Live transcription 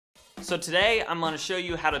So today I'm going to show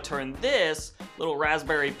you how to turn this little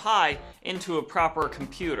Raspberry Pi into a proper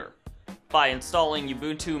computer by installing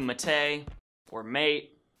Ubuntu Mate or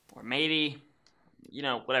Mate or Matey, you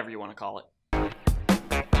know, whatever you want to call it.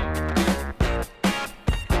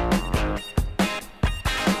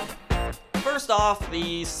 First off,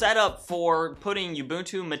 the setup for putting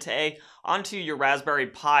Ubuntu Mate onto your Raspberry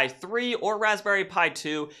Pi 3 or Raspberry Pi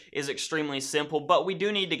 2 is extremely simple, but we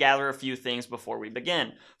do need to gather a few things before we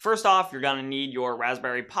begin. First off, you're going to need your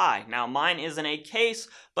Raspberry Pi. Now, mine is in a case,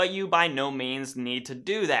 but you by no means need to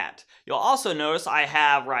do that. You'll also notice I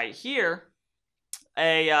have right here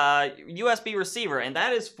a USB receiver, and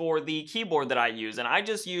that is for the keyboard that I use, and I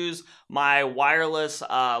just use my wireless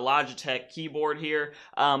Logitech keyboard here,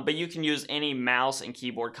 but you can use any mouse and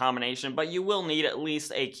keyboard combination, but you will need at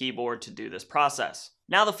least a keyboard to do this process.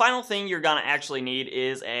 Now, the final thing you're going to actually need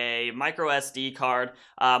is a micro SD card.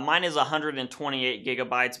 Mine is 128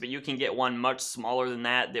 gigabytes, but you can get one much smaller than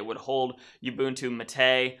that that would hold Ubuntu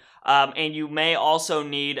Mate. And you may also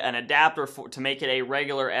need an adapter to make it a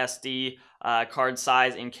regular SD card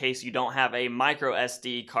size in case you don't have a micro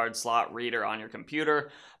SD card slot reader on your computer.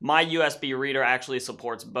 My USB reader actually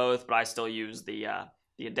supports both, but I still use the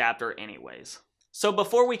adapter anyways. So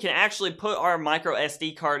before we can actually put our micro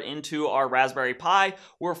SD card into our Raspberry Pi,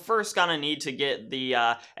 we're first gonna need to get the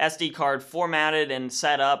SD card formatted and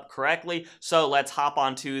set up correctly. So let's hop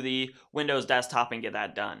onto the Windows desktop and get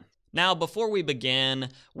that done. Now, before we begin,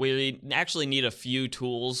 we actually need a few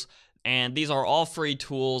tools, and these are all free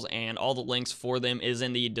tools, and all the links for them is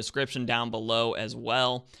in the description down below as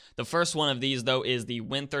well. The first one of these, though, is the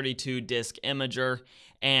Win32 Disk Imager,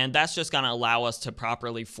 and that's just going to allow us to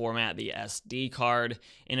properly format the SD card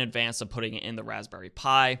in advance of putting it in the Raspberry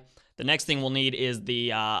Pi. The next thing we'll need is the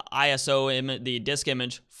ISO the disk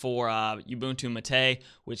image for Ubuntu Mate,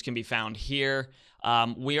 which can be found here.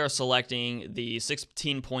 We are selecting the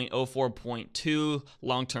 16.04.2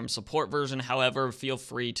 long-term support version. However, feel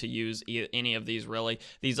free to use any of these really.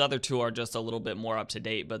 These other two are just a little bit more up to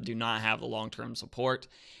date, but do not have the long-term support.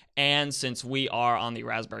 And since we are on the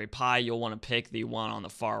Raspberry Pi, you'll want to pick the one on the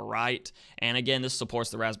far right. And again, this supports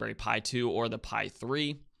the Raspberry Pi 2 or the Pi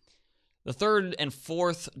 3. The third and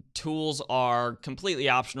fourth tools are completely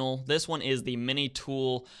optional. This one is the Mini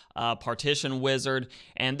Tool Partition Wizard,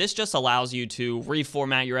 and this just allows you to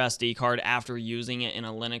reformat your SD card after using it in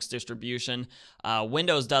a Linux distribution.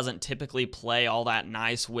 Windows doesn't typically play all that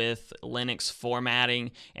nice with Linux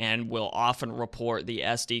formatting and will often report the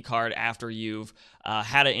SD card after you've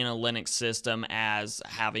had it in a Linux system as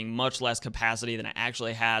having much less capacity than it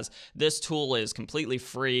actually has. This tool is completely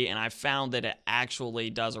free, and I found that it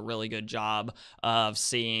actually does a really good job of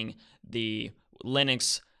seeing the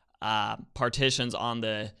Linux partitions on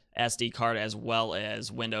the SD card as well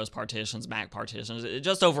as Windows partitions, Mac partitions. It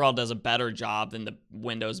just overall does a better job than the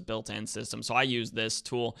Windows built-in system. So I use this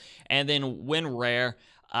tool. And then WinRare,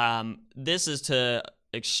 this is to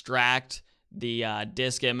extract the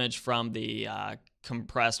disk image from the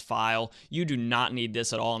compressed file. You do not need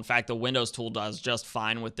this at all. In fact, the Windows tool does just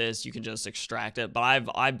fine with this. You can just extract it, but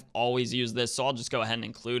I've always used this, so I'll just go ahead and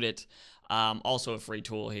include it. Also a free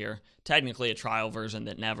tool here. Technically a trial version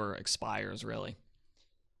that never expires, really.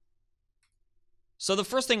 So the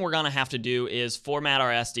first thing we're going to have to do is format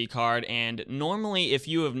our SD card, and normally if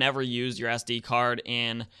you have never used your SD card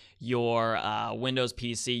in your Windows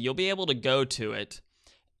PC, you'll be able to go to it,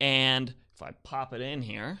 and if I pop it in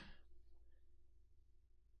here,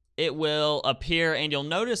 it will appear, and you'll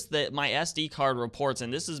notice that my SD card reports,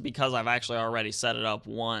 and this is because I've actually already set it up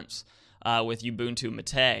once with Ubuntu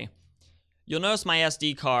Mate. You'll notice my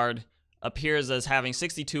SD card appears as having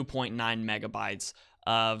 62.9 megabytes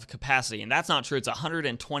of capacity, and that's not true. It's a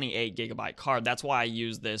 128 gigabyte card. That's why I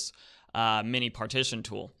use this mini partition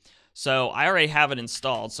tool. So I already have it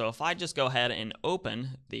installed, so if I just go ahead and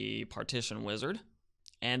open the partition wizard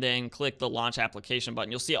and then click the launch application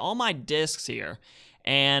button, you'll see all my disks here.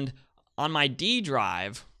 And on my D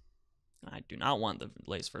drive, I do not want the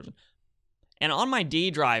latest version. And on my D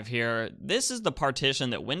drive here, this is the partition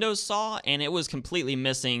that Windows saw, and it was completely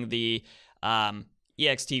missing the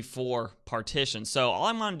ext4 partition. So all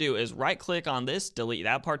I'm going to do is right click on this, delete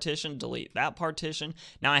that partition, delete that partition.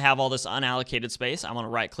 Now I have all this unallocated space. I'm going to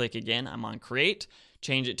right click again. I'm on create,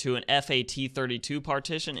 change it to an FAT32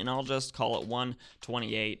 partition, and I'll just call it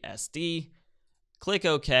 128 SD. Click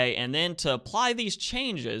OK, and then to apply these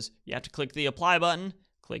changes, you have to click the apply button,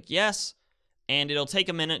 click yes, and it'll take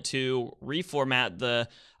a minute to reformat the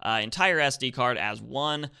entire SD card as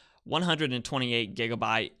one 128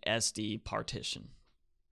 gigabyte SD partition.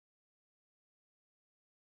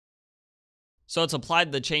 So it's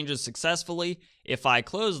applied the changes successfully. If I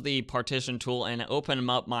close the partition tool and open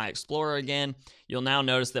up my Explorer again, you'll now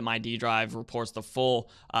notice that my D drive reports the full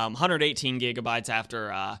 118 gigabytes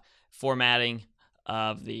after formatting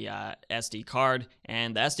of the SD card,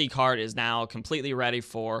 and the SD card is now completely ready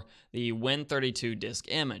for the Win32 disk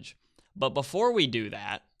image. But before we do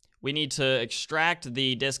that, we need to extract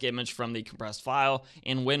the disk image from the compressed file.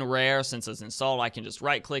 In WinRAR, since it's installed, I can just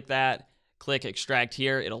right click that, click extract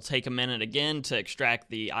here. It'll take a minute again to extract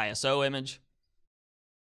the ISO image.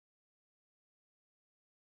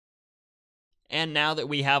 And now that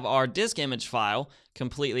we have our disk image file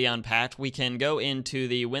completely unpacked, we can go into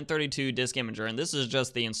the Win32 disk imager, and this is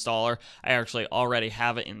just the installer. I actually already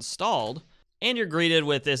have it installed. And you're greeted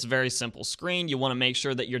with this very simple screen. You want to make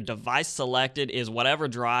sure that your device selected is whatever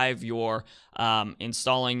drive you're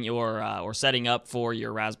installing your or setting up for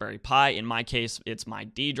your Raspberry Pi. In my case, it's my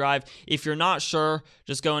D drive. If you're not sure,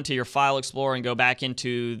 just go into your File Explorer and go back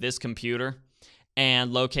into this computer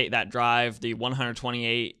and locate that drive. The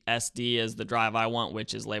 128 SD is the drive I want,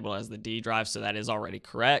 which is labeled as the D drive, so that is already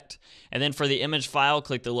correct. And then for the image file,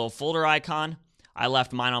 click the little folder icon. I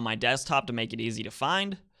left mine on my desktop to make it easy to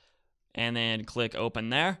find. And then click open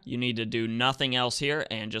there. You need to do nothing else here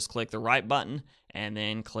and just click the right button and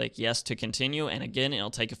then click yes to continue. And again,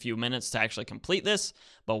 it'll take a few minutes to actually complete this,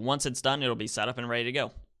 but once it's done, it'll be set up and ready to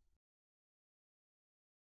go.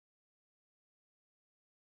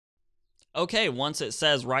 Okay, once it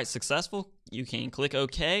says write successful, you can click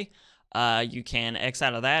OK. You can X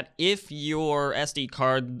out of that. If your SD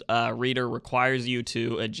card reader requires you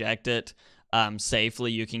to eject it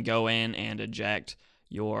safely, you can go in and eject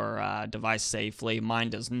your device safely. Mine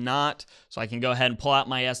does not, so I can go ahead and pull out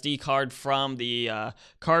my SD card from the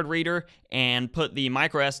card reader and put the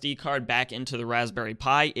micro SD card back into the Raspberry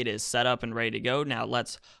Pi. It is set up and ready to go. Now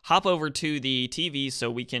let's hop over to the TV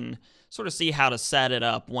so we can sort of see how to set it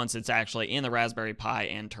up once it's actually in the Raspberry Pi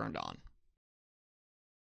and turned on.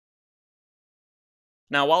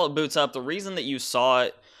 Now while it boots up, the reason that you saw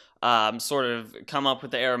it sort of come up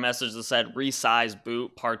with the error message that said resize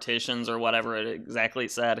boot partitions or whatever it exactly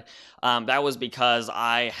said, that was because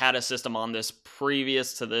I had a system on this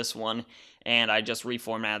previous to this one and I just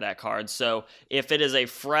reformatted that card. So if it is a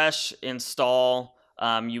fresh install,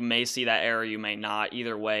 you may see that error, you may not.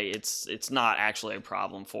 Either way, it's not actually a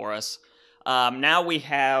problem for us. Now we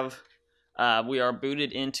are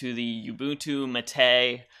booted into the Ubuntu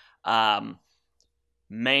Mate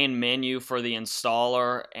main menu for the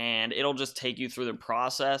installer, and it'll just take you through the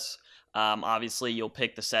process. Obviously, you'll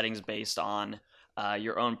pick the settings based on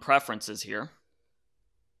your own preferences here.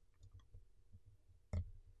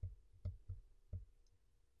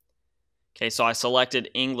 Okay, so I selected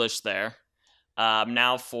English there.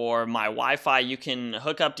 Now for my Wi-Fi, you can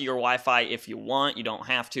hook up to your Wi-Fi if you want. You don't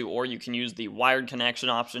have to, or you can use the wired connection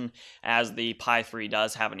option, as the Pi 3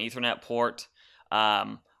 does have an Ethernet port.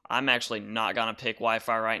 I'm actually not going to pick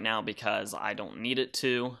Wi-Fi right now because I don't need it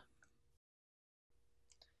to.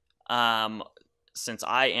 Since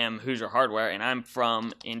I am Hoosier Hardware and I'm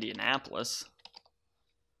from Indianapolis,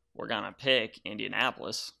 we're going to pick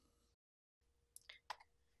Indianapolis.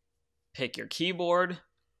 Pick your keyboard.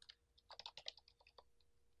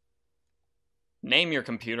 Name your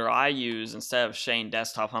computer. I use, instead of Shane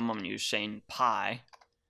Desktop, I'm going to use Shane Pi.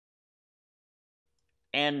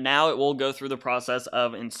 And now it will go through the process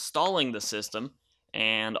of installing the system,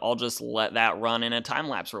 and I'll just let that run in a time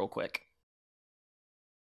lapse real quick.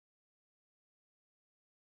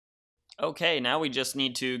 Okay, now we just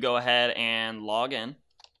need to go ahead and log in.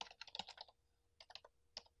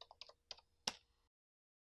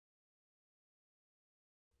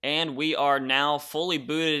 And we are now fully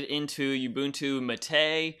booted into Ubuntu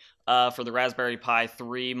Mate for the Raspberry Pi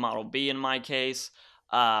 3 Model B in my case.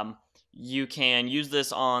 You can use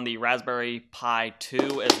this on the Raspberry Pi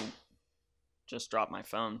 2 as... Just dropped my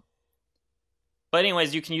phone. But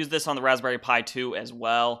anyways, you can use this on the Raspberry Pi 2 as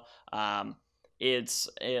well. It's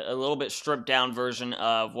a little bit stripped down version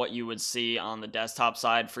of what you would see on the desktop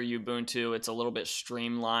side for Ubuntu. It's a little bit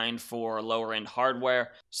streamlined for lower end hardware.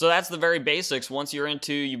 So that's the very basics. Once you're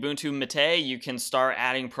into Ubuntu Mate, you can start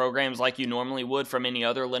adding programs like you normally would from any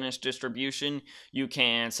other Linux distribution. You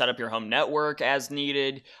can set up your home network as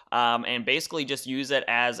needed, and basically just use it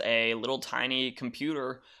as a little tiny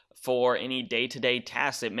computer for any day-to-day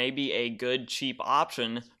tasks. It may be a good, cheap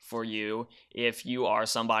option for you if you are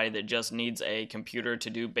somebody that just needs a computer to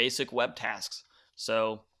do basic web tasks.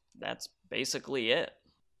 So that's basically it.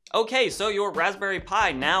 Okay, so your Raspberry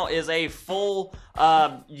Pi now is a full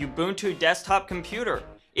Ubuntu desktop computer.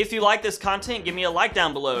 If you like this content, give me a like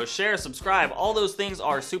down below, share, subscribe. All those things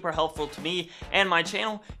are super helpful to me and my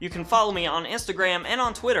channel. You can follow me on Instagram and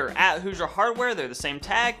on Twitter at Hoosier Hardware. They're the same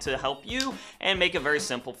tag to help you and make it very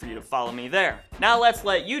simple for you to follow me there. Now let's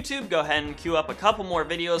let YouTube go ahead and queue up a couple more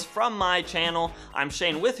videos from my channel. I'm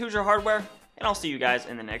Shane with Hoosier Hardware, and I'll see you guys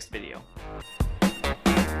in the next video.